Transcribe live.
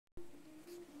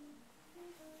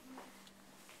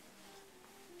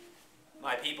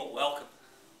people, welcome.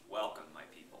 Welcome, my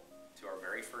people, to our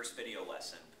very first video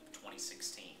lesson of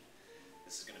 2016.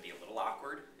 This is going to be a little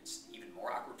awkward. It's even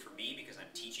more awkward for me because I'm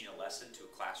teaching a lesson to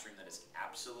a classroom that is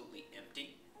absolutely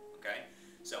empty. Okay?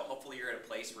 So hopefully you're at a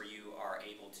place where you are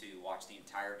able to watch the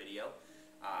entire video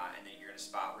and then you're in a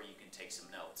spot where you can take some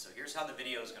notes. So here's how the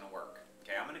video is going to work.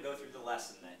 Okay, I'm going to go through the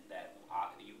lesson that I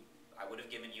would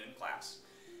have given you in class.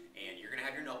 And you're going to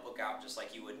have your notebook out just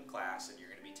like you would in class, and you're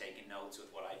going to be taking notes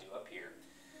with what I do up here.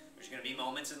 There's going to be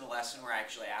moments in the lesson where I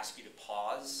actually ask you to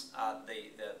pause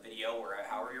the video, or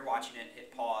however you're watching it,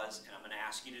 hit pause, and I'm going to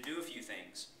ask you to do a few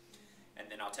things.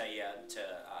 And then I'll tell you to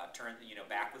turn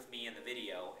back with me in the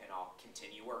video, and I'll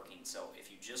continue working. So if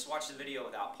you just watch the video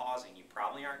without pausing, you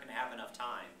probably aren't going to have enough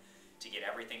time to get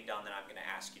everything done that I'm going to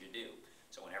ask you to do.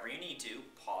 So whenever you need to,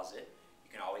 pause it.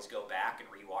 You can always go back and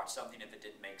rewatch something if it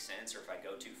didn't make sense, or if I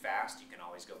go too fast, you can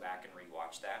always go back and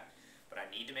rewatch that. But I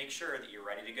need to make sure that you're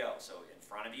ready to go. So in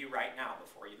front of you right now,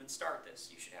 before you even start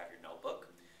this, you should have your notebook,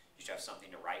 you should have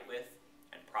something to write with,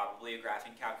 and probably a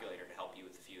graphing calculator to help you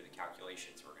with a few of the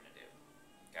calculations we're going to do.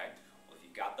 Okay? Well, if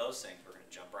you've got those things, we're going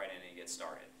to jump right in and get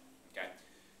started. Okay?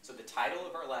 So the title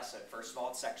of our lesson, first of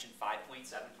all, it's section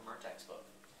 5.7 from our textbook.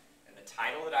 And the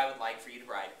title that I would like for you to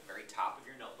write at the very top of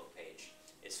your notebook page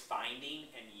is Finding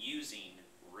and Using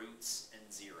Roots and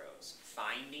Zeros.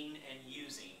 Finding and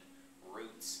using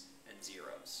roots and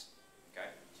zeros.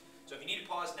 Okay? So if you need to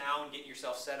pause now and get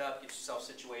yourself set up, get yourself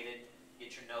situated,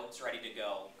 get your notes ready to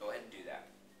go ahead and do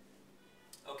that.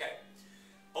 Okay.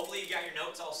 Hopefully you got your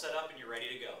notes all set up and you're ready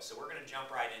to go. So we're going to jump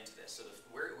right into this. So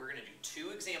we're going to do two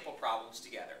example problems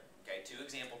together. Okay? Two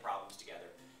example problems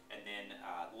together. And then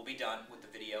we'll be done with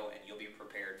the video and you'll be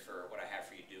prepared for what I have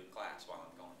for you to do in class while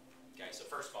I'm going. Okay, so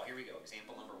first of all, here we go.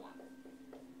 Example number 1.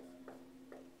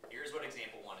 Here's what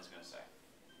example 1 is going to say.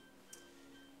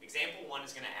 Example 1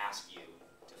 is going to ask you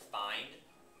to find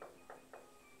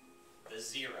the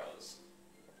zeros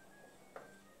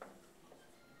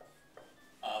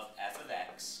of f of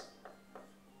x,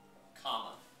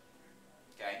 comma.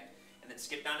 Okay? And then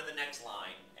skip down to the next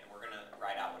line, and we're going to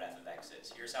write out what f of x is.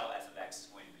 Here's how f of x is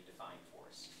going to be defined for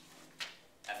us.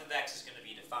 F of x is going to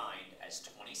be defined as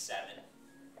 27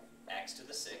 x to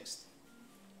the 6th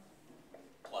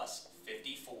plus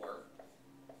 54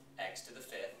 x to the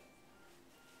 5th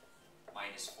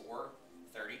minus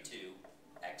 432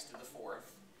 x to the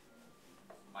 4th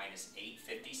minus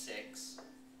 856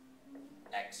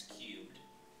 x cubed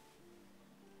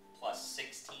plus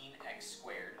 16x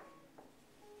squared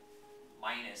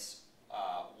minus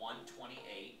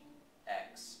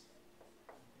 128x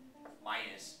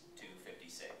minus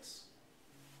 256.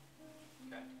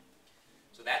 Okay.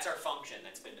 So that's our function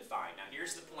that's been defined. Now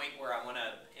here's the point where I want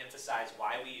to emphasize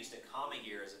why we used a comma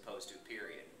here as opposed to a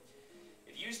period.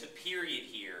 If you used a period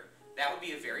here, that would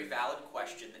be a very valid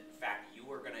question that in fact you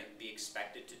are going to be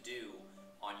expected to do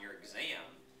on your exam.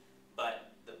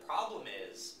 But the problem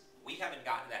is we haven't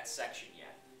gotten to that section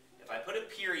yet. If I put a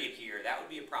period here, that would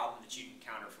be a problem that you'd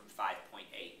encounter from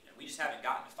 5.8, and we just haven't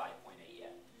gotten to 5.8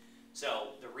 yet.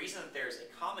 So the reason that there's a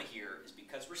comma here is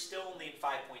because we're still only in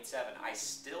 5.7. I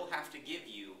still have to give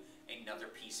you another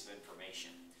piece of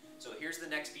information. So here's the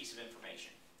next piece of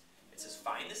information. It says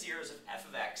find the zeros of f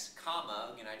of x,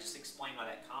 comma, again I just explained why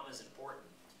that comma is important,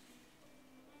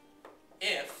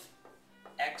 if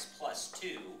x plus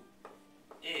 2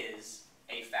 is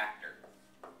a factor.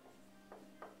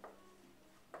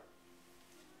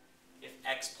 If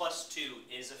x plus 2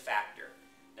 is a factor.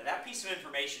 Now that piece of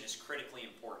information is critically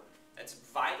important. That's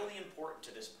vitally important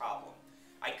to this problem.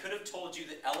 I could have told you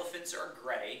that elephants are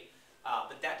gray,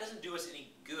 but that doesn't do us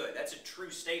any good. That's a true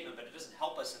statement, but it doesn't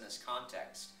help us in this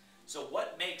context. So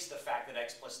what makes the fact that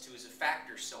x plus 2 is a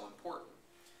factor so important?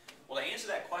 Well, to answer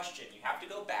that question, you have to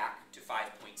go back to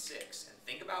 5.6 and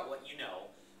think about what you know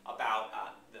about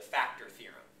the factor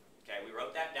theorem. Okay, we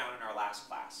wrote that down in our last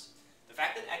class. The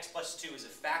fact that x plus 2 is a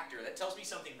factor, that tells me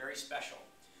something very special.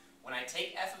 When I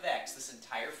take f of x, this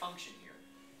entire function here,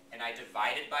 and I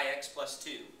divide it by x plus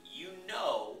 2, you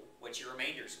know what your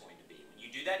remainder is going to be. When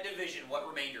you do that division, what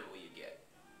remainder will you get?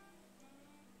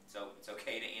 So it's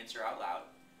okay to answer out loud.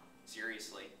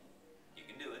 Seriously, you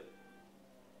can do it.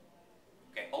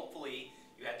 Okay, hopefully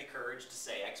you had the courage to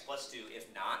say x plus 2.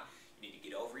 If not, you need to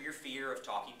get over your fear of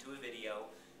talking to a video,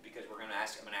 because I'm going to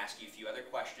ask you a few other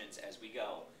questions as we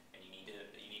go, and you need to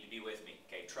be with me.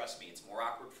 Okay, trust me, it's more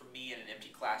awkward for me in an empty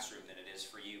classroom than it is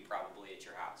for you probably at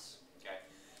your house. Okay,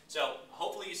 so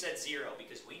hopefully you said 0,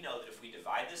 because we know that if we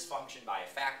divide this function by a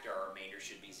factor, our remainder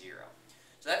should be 0.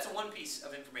 So that's one piece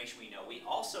of information we know. We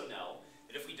also know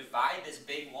that if we divide this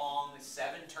big, long,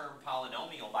 7-term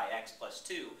polynomial by x plus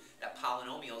 2, that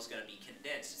polynomial is going to be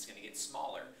condensed. It's going to get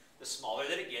smaller. The smaller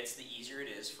that it gets, the easier it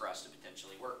is for us to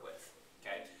potentially work with.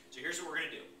 Okay? So here's what we're going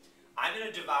to do. I'm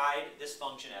going to divide this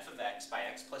function f of x by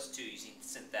x plus 2 using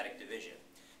synthetic division.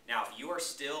 Now, if you are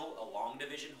still a long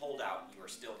division holdout, you are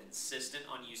still insistent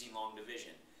on using long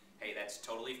division, hey, that's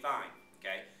totally fine.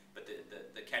 Okay? But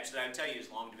the catch that I would tell you is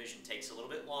long division takes a little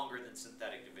bit longer than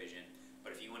synthetic division.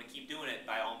 But if you want to keep doing it,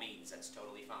 by all means, that's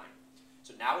totally fine.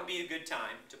 So now would be a good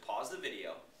time to pause the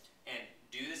video and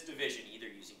do this division either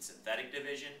using synthetic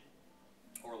division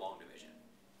or long division.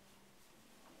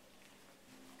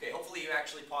 Okay, hopefully you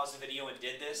actually paused the video and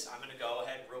did this. I'm going to go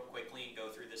ahead real quickly and go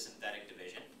through the synthetic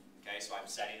division. Okay, so I'm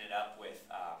setting it up with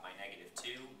my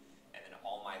 -2 and then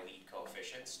all my lead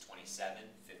coefficients, 27,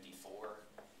 54,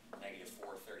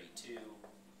 -432,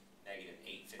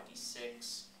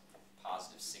 -856,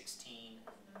 +16,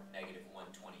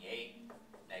 -128,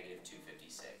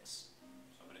 -256.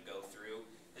 So I'm going to go through.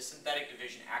 The synthetic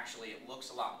division, actually, it looks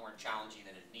a lot more challenging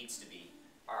than it needs to be,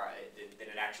 or than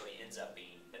it actually ends up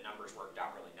being. The numbers worked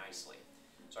out really nicely.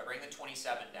 So I bring the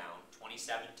 27 down.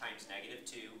 27 times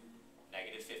 -2,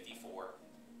 -54.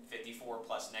 54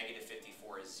 plus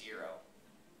 -54 is 0.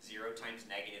 0 times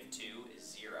 -2 is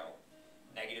 0.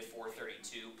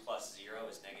 -432 plus 0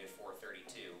 is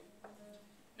 -432.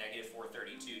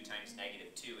 -432 times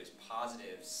 -2 is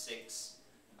positive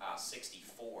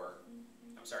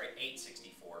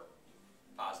 864.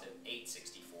 Positive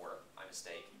 864, my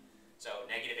mistake. So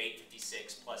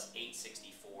 -856 plus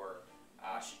 864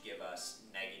 should give us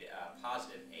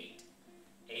positive 8.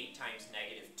 8 times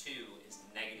 -2 is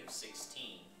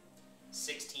 -16.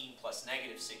 16 plus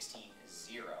 -16 is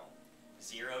 0.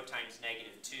 0 times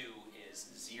 -2 is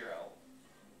 0.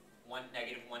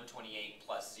 -128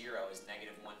 plus 0 is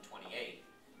 -128.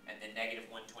 And then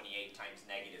 -128 times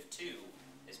 -2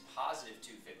 is positive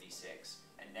 256.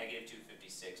 And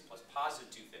 -256 plus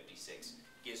positive 256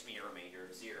 gives me a remainder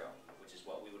of 0, which is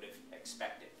what we would have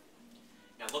expected.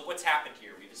 Now look what's happened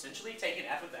here. We've essentially taken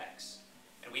f of x,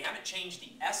 and we haven't changed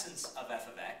the essence of f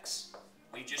of x.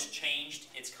 We've just changed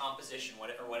its composition, what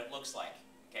it looks like,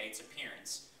 okay, its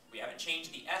appearance. We haven't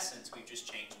changed the essence, we've just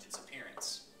changed its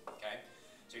appearance, okay?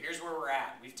 So here's where we're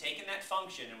at. We've taken that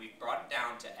function and we've brought it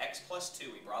down to x plus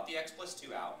 2. We brought the x plus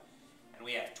 2 out, and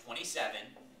we have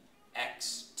 27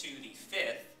 x to the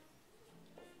 5th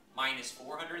minus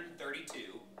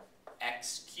 432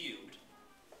 x cubed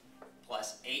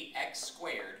plus 8x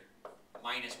squared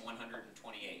minus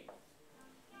 128.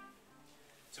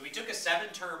 So we took a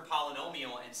 7-term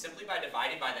polynomial, and simply by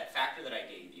dividing by that factor that I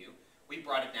gave you, we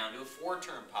brought it down to a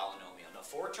 4-term polynomial. Now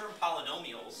 4-term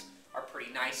polynomials are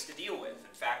pretty nice to deal with.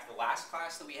 In fact, the last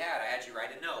class that we had, I had you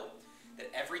write a note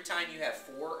that every time you have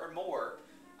 4 or more,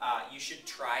 you should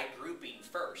try grouping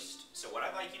first. So what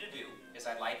I'd like you to do is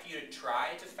I'd like you to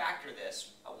try to factor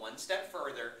this one step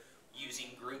further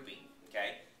using grouping,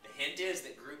 okay? The hint is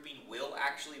that grouping will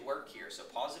actually work here. So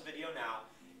pause the video now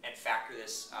and factor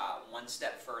this one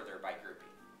step further by grouping.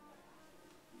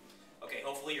 Okay,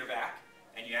 hopefully you're back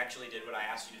and you actually did what I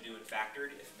asked you to do and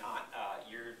factored. If not,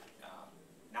 you're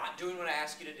not doing what I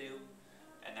asked you to do,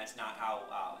 and that's not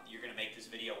how you're going to make this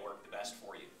video work the best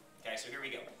for you. Okay, so here we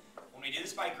go. When we do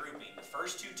this by grouping, the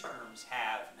first two terms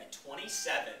have a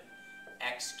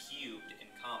 27x cubed in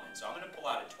common. So I'm going to pull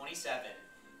out a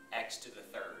 27x to the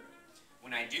 3rd.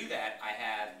 When I do that, I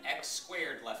have x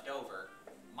squared left over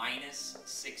minus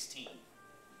 16.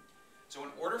 So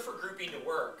in order for grouping to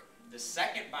work, the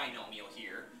second binomial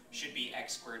here should be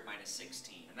x squared minus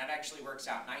 16. And that actually works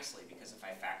out nicely because if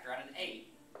I factor out an 8,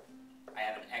 I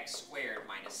have an x squared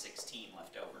minus 16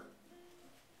 left over.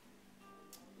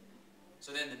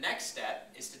 So then the next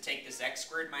step is to take this x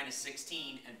squared minus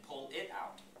 16 and pull it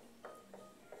out.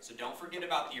 So don't forget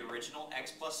about the original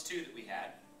x plus 2 that we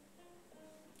had.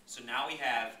 So now we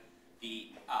have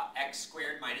the x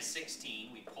squared minus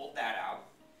 16, we pulled that out,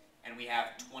 and we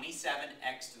have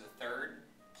 27x to the 3rd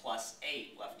plus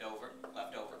 8 left over.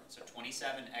 So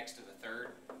 27x to the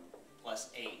 3rd plus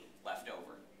 8 left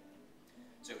over.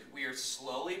 So we are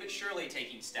slowly but surely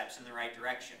taking steps in the right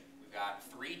direction. We've got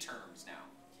 3 terms now.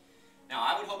 Now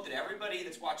I would hope that everybody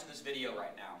that's watching this video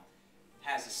right now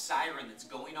has a siren that's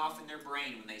going off in their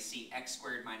brain when they see x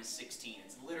squared minus 16.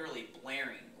 It's literally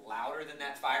blaring louder than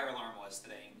that fire alarm was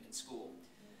today in school.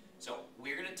 So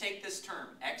we're going to take this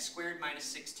term, x squared minus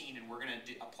 16, and we're going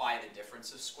to apply the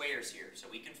difference of squares here. So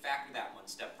we can factor that one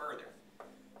step further.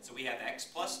 So we have x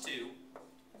plus 2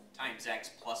 times x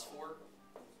plus 4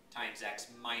 times x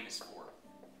minus 4.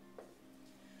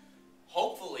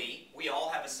 Hopefully, we all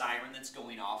have a siren that's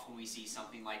going off when we see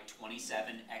something like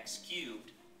 27x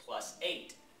cubed plus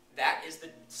 8. that is the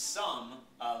sum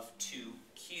of two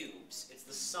cubes. It's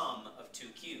the sum of two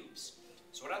cubes.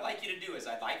 So what I'd like you to do is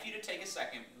I'd like you to take a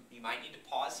second, you might need to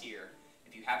pause here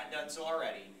if you haven't done so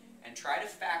already, and try to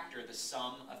factor the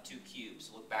sum of two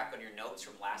cubes. Look back on your notes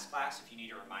from last class if you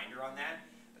need a reminder on that.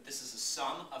 But this is the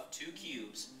sum of two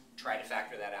cubes. Try to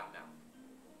factor that out now.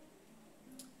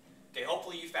 Okay,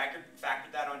 hopefully you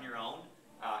factored that on your own.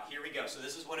 Here we go. So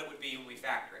this is what it would be when we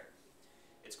factor it.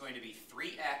 It's going to be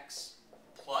 3x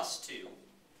plus 2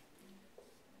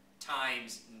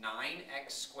 times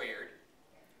 9x squared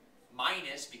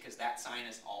minus, because that sign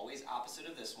is always opposite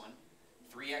of this one,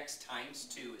 3x times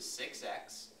 2 is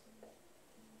 6x,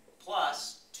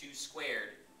 plus 2 squared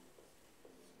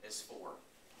is 4.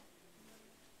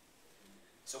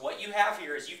 So what you have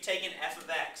here is you've taken f of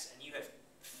x and you have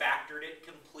factored it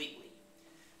completely.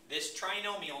 This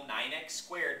trinomial 9x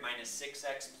squared minus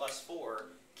 6x plus 4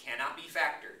 cannot be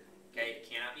factored. Okay, it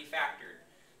cannot be factored.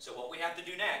 So what we have to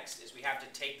do next is we have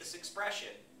to take this expression,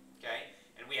 okay,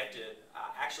 and we have to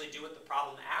actually do what the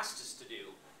problem asked us to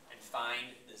do and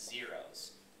find the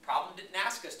zeros. The problem didn't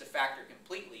ask us to factor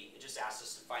completely, it just asked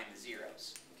us to find the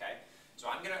zeros. Okay, so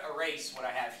I'm going to erase what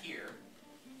I have here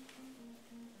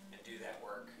and do that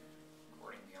work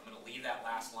accordingly. I'm going to leave that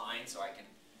last line so I can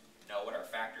know what our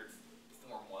factored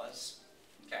form was.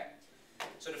 Okay,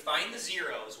 so to find the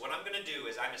zeros, what I'm going to do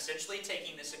is I'm essentially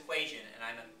taking this equation and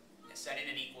I'm setting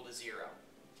it equal to 0.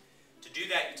 To do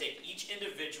that, you take each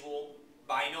individual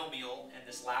binomial and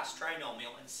this last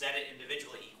trinomial and set it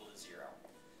individually equal to 0.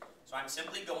 So I'm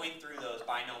simply going through those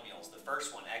binomials. The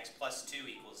first one, x plus 2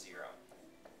 equals 0.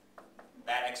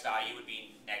 That x value would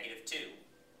be negative 2.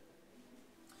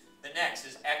 The next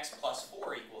is x plus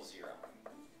 4 equals 0.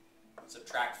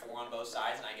 Subtract 4 on both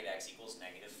sides and I get x equals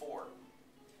negative 4.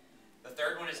 The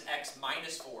third one is x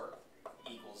minus 4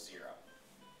 equals 0.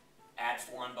 Add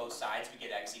 4 on both sides, we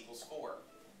get x equals 4.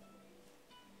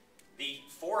 The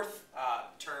fourth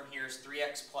term here is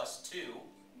 3x plus 2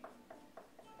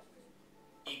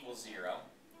 equals 0.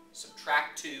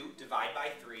 Subtract 2, divide by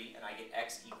 3, and I get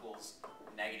x equals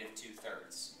negative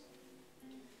 2/3.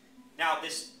 Now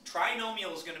this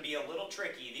trinomial is going to be a little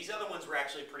tricky. These other ones were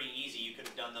actually pretty easy. You could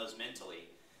have done those mentally.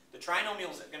 The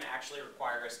trinomial is going to actually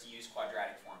require us to use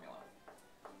quadratic formula.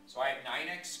 So I have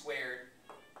 9x squared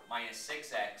minus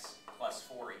 6x plus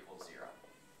 4 equals 0.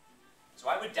 So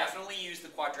I would definitely use the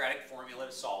quadratic formula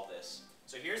to solve this.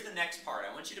 So here's the next part.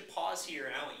 I want you to pause here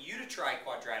and I want you to try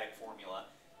quadratic formula.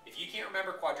 If you can't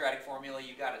remember quadratic formula,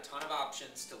 you've got a ton of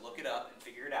options to look it up and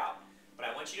figure it out. But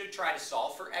I want you to try to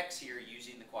solve for x here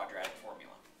using the quadratic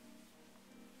formula.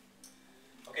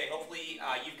 Okay, hopefully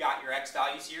you've got your x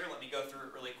values here. Let me go through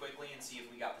it really quickly and see if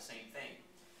we got the same thing.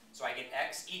 So I get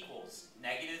x equals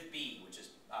negative b, which is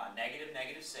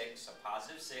negative 6, so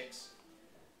positive 6,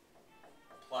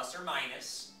 plus or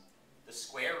minus the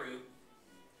square root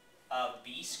of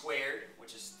b squared,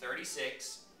 which is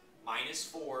 36, minus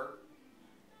 4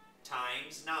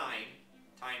 times 9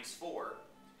 times 4,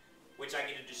 which I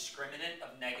get a discriminant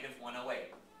of negative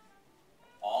 108,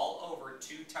 all over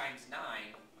 2 times 9,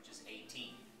 which is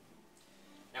 18.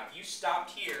 Now if you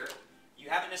stopped here, you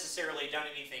haven't necessarily done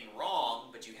anything wrong,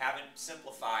 but you haven't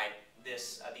simplified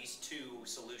these two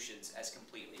solutions as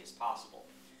completely as possible.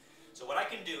 So what I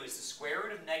can do is the square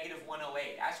root of negative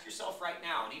 108. Ask yourself right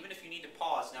now, and even if you need to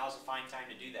pause, now is a fine time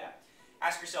to do that.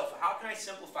 Ask yourself, how can I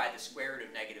simplify the square root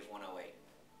of negative 108?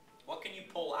 What can you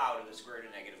pull out of the square root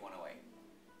of negative 108?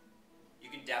 You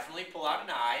can definitely pull out an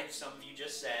I. Some of you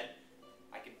just said,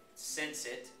 I can sense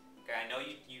it. Okay, I know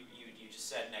you just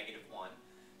said negative 1.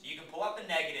 So you can pull out the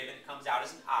negative and it comes out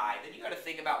as an I. Then you got to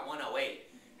think about 108.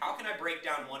 How can I break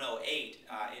down 108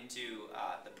 into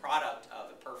the product of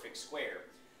a perfect square?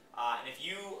 And if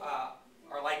you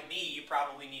are like me, you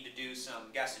probably need to do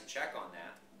some guess and check on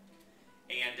that.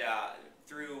 And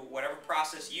through whatever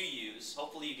process you use,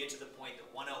 hopefully you get to the point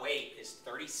that 108 is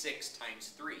 36 times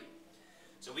 3.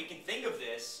 So we can think of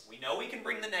this, we know we can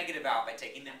bring the negative out by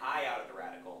taking the I out of the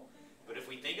radical. But if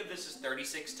we think of this as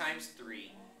 36 times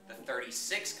 3, the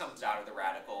 36 comes out of the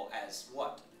radical as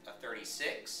what? A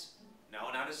 36?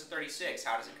 No, not as a 36.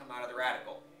 How does it come out of the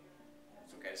radical?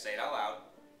 It's okay to say it out loud.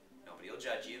 Nobody will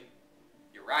judge you.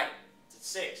 You're right. It's a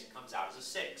 6. It comes out as a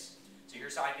 6. So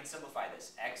here's how I can simplify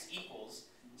this. X equals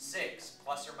 6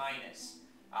 plus or minus.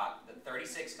 The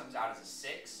 36 comes out as a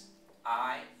 6.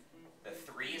 I. The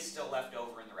 3 is still left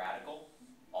over in the radical.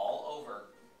 All over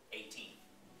 18.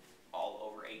 All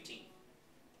over 18.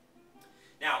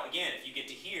 Now, again, if you get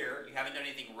to here, you haven't done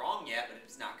anything wrong yet, but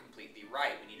it's not completely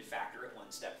right. We need to factor it one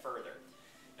step further.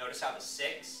 Notice how the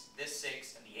 6, this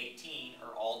 6, and the 18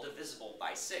 are all divisible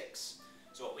by 6.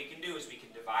 So what we can do is we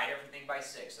can divide everything by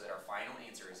 6 so that our final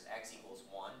answer is x equals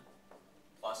 1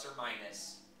 plus or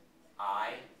minus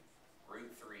I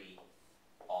root 3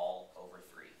 all over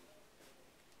 3.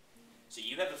 So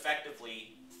you have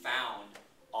effectively found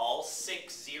all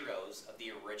 6 zeros of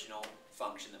the original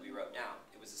function that we wrote down.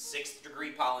 It was a 6th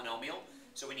degree polynomial,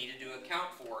 so we needed to account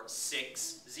for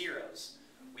 6 zeros.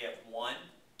 We have 1,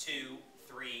 2,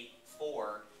 3,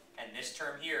 4, and this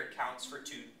term here counts for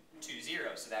two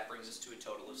zeros, so that brings us to a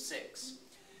total of 6.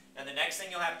 Now the next thing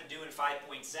you'll have to do in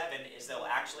 5.7 is they'll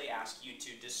actually ask you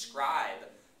to describe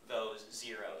those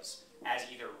zeros as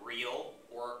either real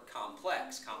or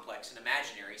complex. Complex and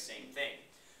imaginary, same thing.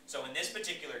 So in this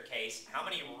particular case, how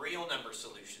many real number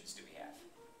solutions do we have?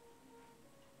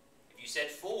 If you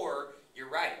said 4, you're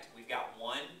right. We've got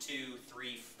 1, 2,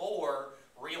 3, 4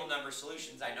 real number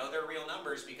solutions. I know they're real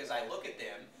numbers because I look at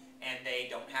them and they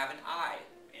don't have an I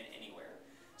anywhere.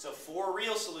 So 4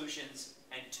 real solutions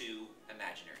and 2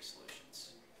 imaginary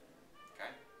solutions. Okay?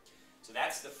 So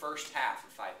that's the first half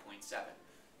of 5.7.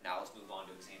 Now let's move on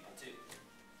to example 2.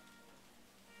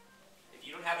 If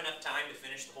you don't have enough time to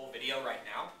finish the whole video right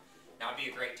now, now would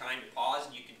be a great time to pause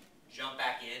and you can jump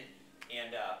back in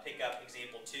and pick up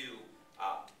example 2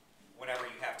 whenever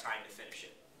you have time to finish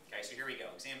it. Okay, so here we go.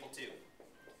 Example 2.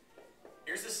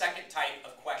 Here's the second type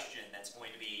of question that's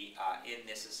going to be in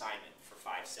this assignment for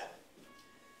 5.7.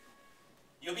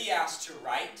 You'll be asked to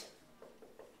write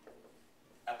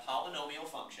a polynomial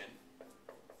function.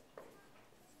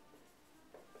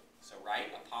 So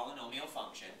write a polynomial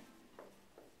function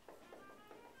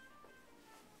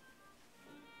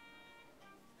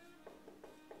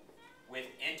with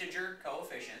integer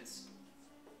coefficients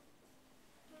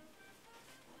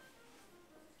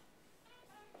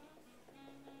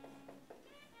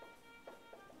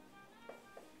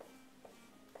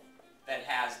that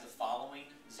has the following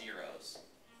zeros.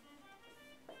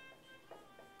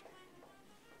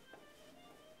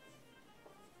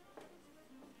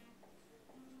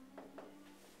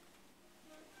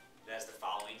 It has the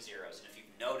following zeros. And if you've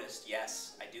noticed,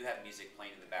 yes, I do have music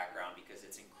playing in the background because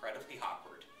it's incredibly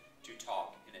awkward to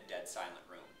talk in a dead silent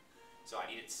room. So I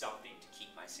needed something to keep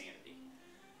my sanity.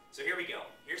 So here we go.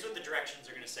 Here's what the directions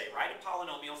are going to say. Write a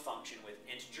polynomial function with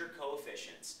integer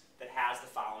coefficients that has the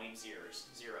following zeros.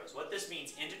 What this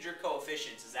means, integer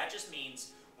coefficients, is that just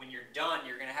means when you're done,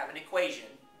 you're going to have an equation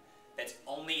that's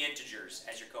only integers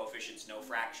as your coefficients, no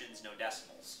fractions, no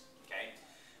decimals. Okay?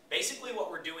 Basically what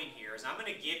we're doing here is I'm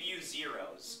going to give you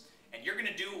zeros, and you're going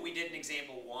to do what we did in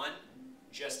example 1,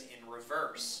 just in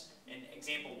reverse. In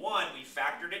example 1, we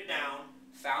factored it down,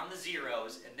 found the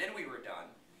zeros, and then we were done.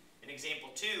 In example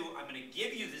 2, I'm going to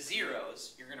give you the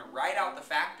zeros, you're going to write out the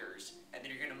factors, and then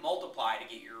you're going to multiply to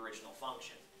get your original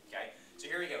function. Okay? So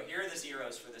here we go. Here are the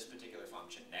zeros for this particular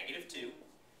function. -2,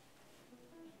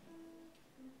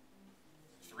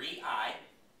 3i,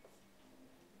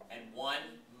 and 1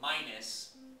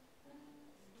 minus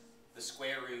the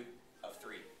square root of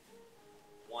 3.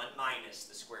 1 minus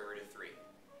the square root of 3.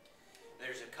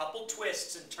 There's a couple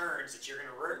twists and turns that you're going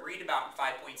to read about in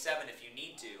 5.7 if you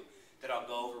need to, that I'll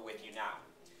go over with you now.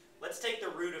 Let's take the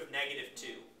root of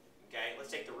 -2. Okay,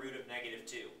 let's take the root of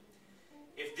 -2.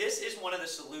 If this is one of the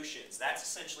solutions, that's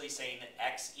essentially saying that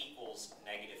x equals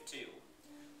 -2.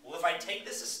 Well, if I take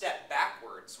this a step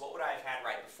backwards, what would I have had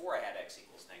right before I had x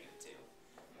equals -2?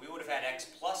 We would have had x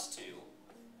plus 2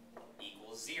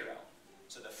 equals 0.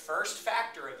 So the first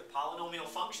factor of the polynomial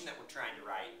function that we're trying to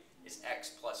write is x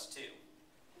plus 2.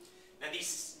 Now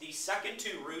these second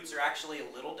 2 roots are actually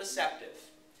a little deceptive.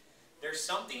 There's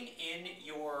something in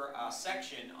your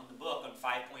section on the book on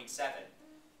 5.7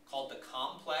 called the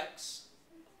complex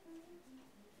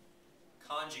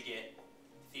conjugate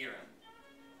theorem.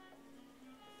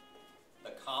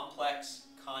 The complex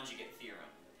conjugate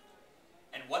theorem.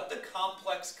 And what the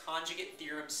complex conjugate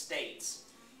theorem states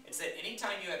is that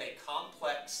anytime you have a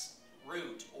complex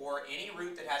root or any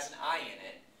root that has an I in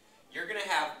it, you're going to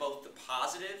have both the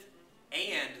positive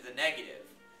and the negative.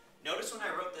 Notice when I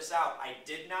wrote this out, I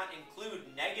did not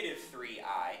include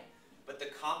 -3i, but the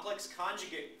complex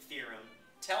conjugate theorem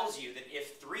tells you that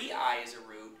if 3i is a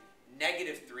root,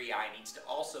 -3i needs to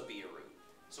also be a root.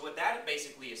 So what that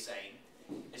basically is saying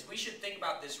is we should think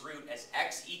about this root as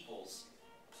x equals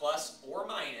plus or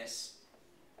minus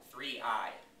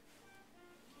 3i.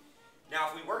 Now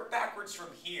if we work backwards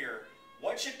from here,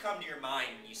 what should come to your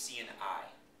mind when you see an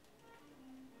I?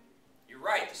 You're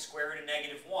right, the square root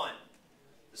of -1.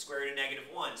 The square root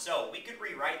of -1. So we could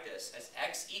rewrite this as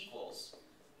x equals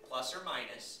plus or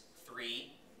minus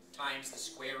 3 times the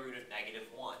square root of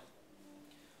 -1.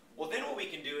 Well, then what we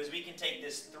can do is we can take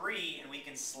this 3 and we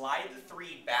can slide the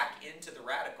 3 back into the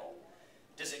radical.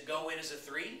 Does it go in as a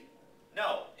 3?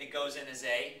 No, it goes in as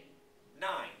a 9.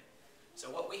 So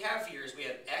what we have here is we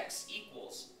have x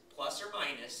equals plus or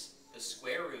minus the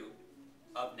square root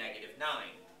of negative 9.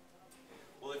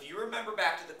 Well, if you remember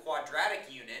back to the quadratic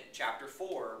unit, chapter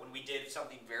 4, when we did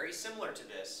something very similar to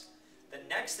this, the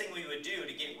next thing we would do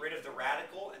to get rid of the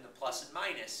radical and the plus and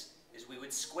minus is we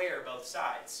would square both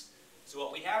sides. So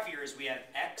what we have here is we have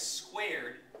x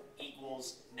squared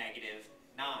equals negative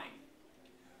 9.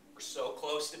 We're so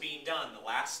close to being done. The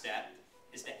last step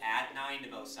is to add 9 to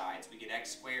both sides. We get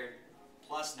x squared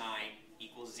plus 9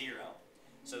 equals 0.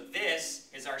 So this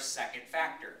is our second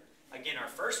factor. Again, our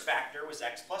first factor was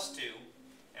x plus 2,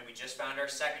 and we just found our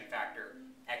second factor,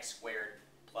 x squared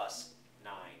plus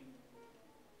 9.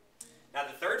 Now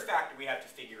the third factor we have to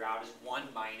figure out is 1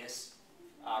 minus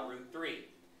root 3.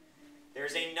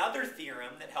 There's another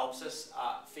theorem that helps us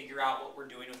figure out what we're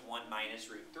doing with 1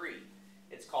 minus root 3.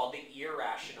 It's called the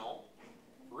irrational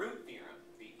root theorem.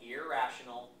 The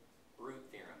irrational root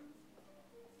theorem.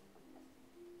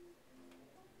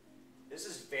 This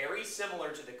is very similar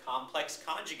to the complex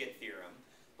conjugate theorem,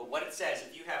 but what it says,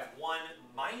 if you have 1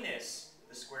 minus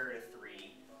the square root of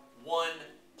 3, 1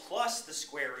 plus the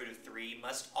square root of 3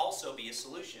 must also be a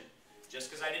solution. Just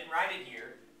because I didn't write it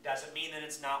here doesn't mean that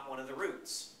it's not one of the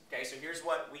roots. Okay, so here's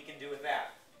what we can do with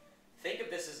that. Think of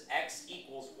this as x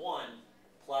equals 1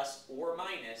 plus or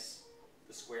minus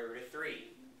the square root of 3.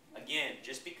 Again,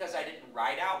 just because I didn't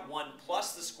write out 1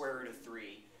 plus the square root of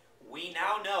 3, we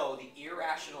now know the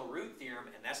irrational root theorem,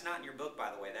 and that's not in your book, by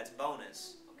the way, that's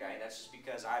bonus. Okay, that's just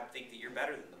because I think that you're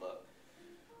better than the book.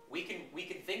 We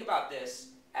can think about this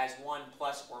as 1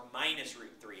 plus or minus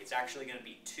root 3. It's actually going to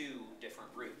be 2 different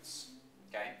roots.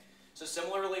 Okay? So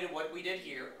similarly to what we did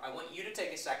here, I want you to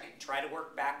take a second and try to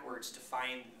work backwards to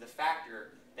find the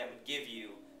factor that would give you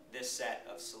this set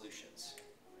of solutions.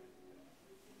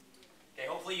 Okay,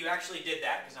 hopefully you actually did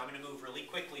that, because I'm going to move really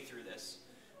quickly through this.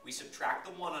 We subtract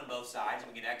the 1 on both sides,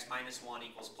 and we get x minus 1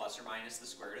 equals plus or minus the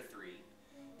square root of 3.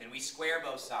 Then we square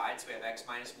both sides, so we have x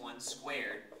minus 1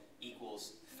 squared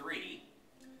equals 3.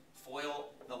 Foil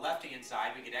the left-hand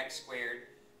side, we get x squared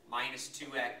minus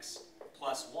 2x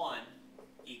plus 1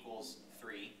 equals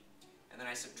 3. And then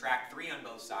I subtract 3 on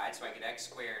both sides, so I get x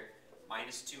squared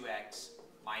minus 2x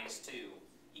minus 2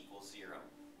 equals 0.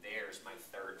 There's my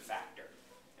third factor.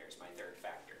 There's my third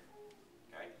factor.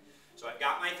 Okay? So I've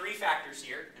got my 3 factors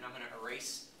here, and I'm going to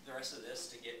erase the rest of this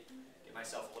to give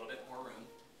myself a little bit more room.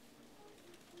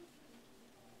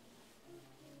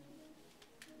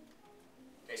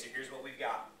 Okay, so here's what we've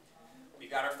got.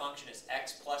 We've got our function as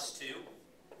x plus 2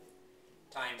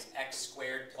 times x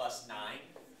squared plus 9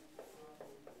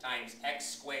 times x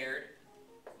squared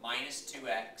minus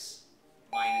 2x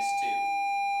minus 2.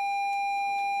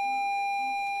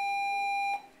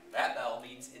 That bell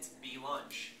means it's B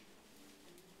lunch.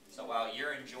 So while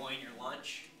you're enjoying your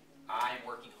lunch, I'm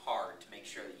working hard to make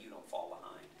sure that you don't fall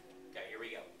behind. Okay, here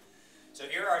we go. So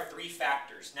here are our 3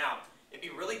 factors. Now, it'd be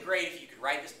really great if you could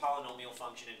write this polynomial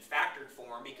function in factored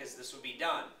form, because this would be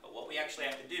done. But what we actually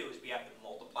have to do is we have to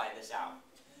multiply this out.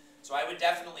 So I would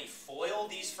definitely FOIL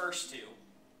these first 2,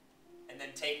 and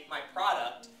then take my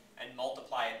product and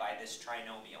multiply it by this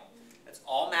trinomial. That's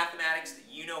all mathematics that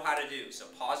you know how to do. So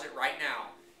pause it right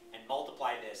now and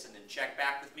multiply this, and then check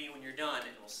back with me when you're done,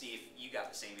 and we'll see if you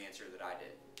got the same answer that I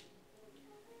did.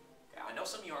 Okay, I know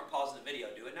some of you aren't pausing the video.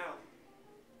 Do it now.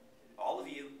 All of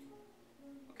you.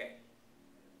 Okay.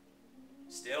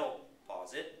 Still,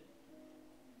 pause it.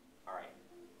 All right.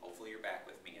 Hopefully you're back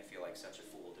with me. I feel like such a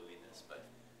fool doing this, but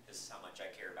this is how much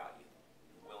I care about you.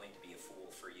 I'm willing to be a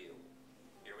fool for you.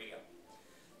 Here we go.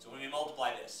 So when we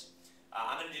multiply this,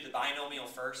 I'm going to do the binomial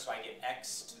first, so I get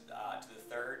x to the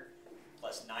third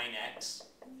plus 9x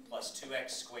plus 2x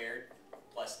squared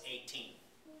plus 18.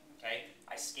 Okay?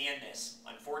 I scan this.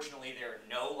 Unfortunately, there are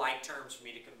no like terms for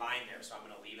me to combine there, so I'm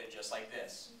going to leave it just like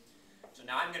this. So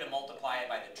now I'm going to multiply it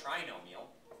by the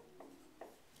trinomial,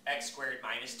 x squared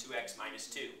minus 2x minus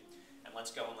 2. And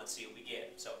let's go and let's see what we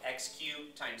get. So x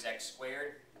cubed times x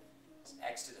squared is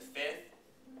x to the 5th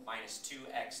minus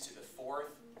 2x to the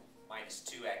 4th minus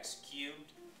 2x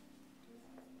cubed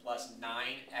plus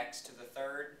 9x to the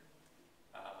 3rd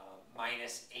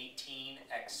minus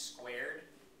 18x squared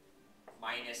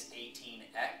minus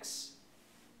 18x.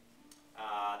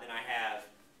 Then I have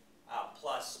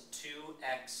plus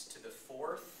 2x to the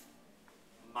 4th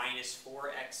minus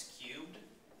 4x cubed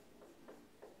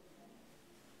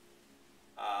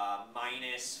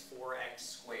minus 4x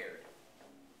squared.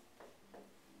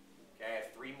 Okay, I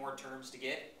have 3 more terms to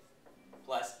get.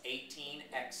 Plus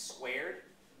 18x squared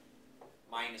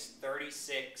minus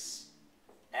 36x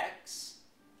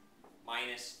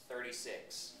minus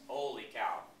 36. Holy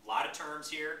cow. A lot of terms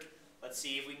here. Let's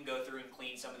see if we can go through and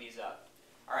clean some of these up.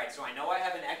 All right, so I know I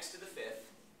have an x to the fifth.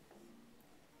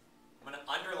 I'm going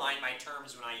to underline my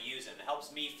terms when I use them. It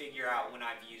helps me figure out when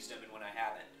I've used them and when I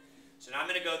haven't. So now I'm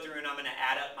going to go through and I'm going to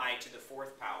add up my to the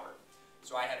fourth power.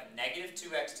 So I have negative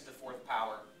 2x to the fourth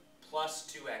power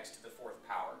plus 2x to the fourth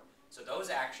power. So those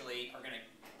actually are going to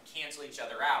cancel each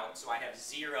other out. So I have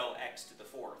 0x to the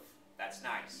fourth. That's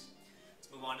nice.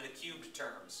 Let's move on to the cubed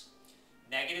terms.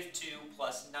 Negative 2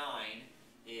 plus 9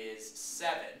 is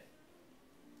 7.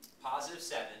 Positive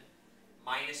 7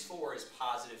 minus 4 is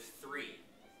positive 3.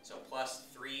 So plus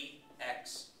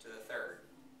 3x to the third.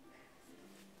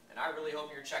 And I really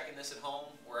hope you're checking this at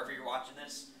home, wherever you're watching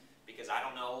this, because I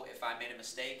don't know if I made a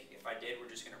mistake. If I did, we're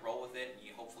just going to roll with it, and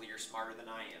hopefully you're smarter than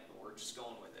I am, but we're just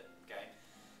going with it, okay?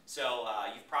 So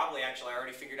you've probably actually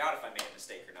already figured out if I made a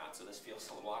mistake or not, so this feels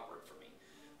a little awkward for me.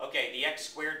 Okay, the x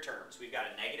squared terms. We've got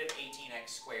a negative 18x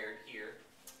squared here,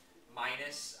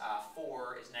 minus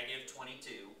 4 is negative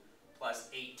 22, plus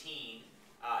 18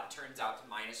 turns out to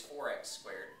minus 4x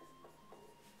squared.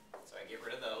 So I get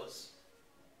rid of those.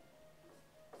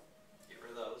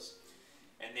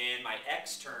 And then my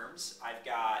x terms, I've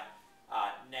got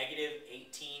negative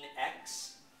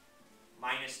 18x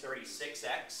minus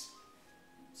 36x.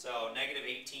 So negative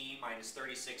 18 minus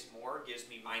 36 more gives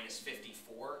me minus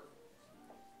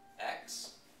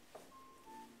 54x.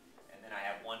 And then I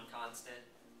have one constant,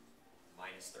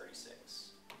 minus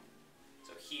 36.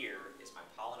 So here is my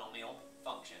polynomial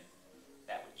function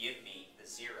that would give me the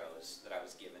zeros that I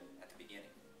was given at the beginning.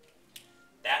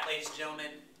 That, ladies and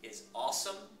gentlemen, is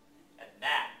awesome, and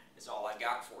that is all I've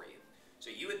got for you. So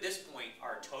you at this point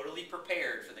are totally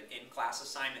prepared for the in-class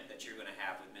assignment that you're going to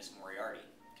have with Miss Moriarty.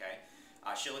 Okay?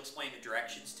 She'll explain the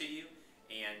directions to you,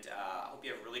 and I hope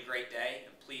you have a really great day,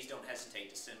 and please don't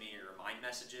hesitate to send me your remind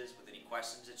messages with any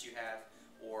questions that you have,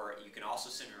 or you can also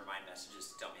send me remind messages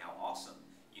to tell me how awesome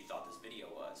you thought this video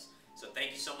was. So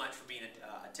thank you so much for being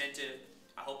attentive.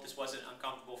 I hope this wasn't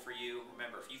uncomfortable for you.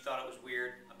 Remember, if you thought it was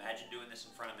weird, imagine doing this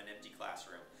in front of an empty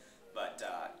classroom. But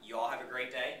you all have a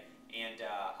great day, and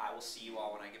I will see you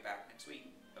all when I get back next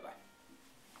week. Bye-bye.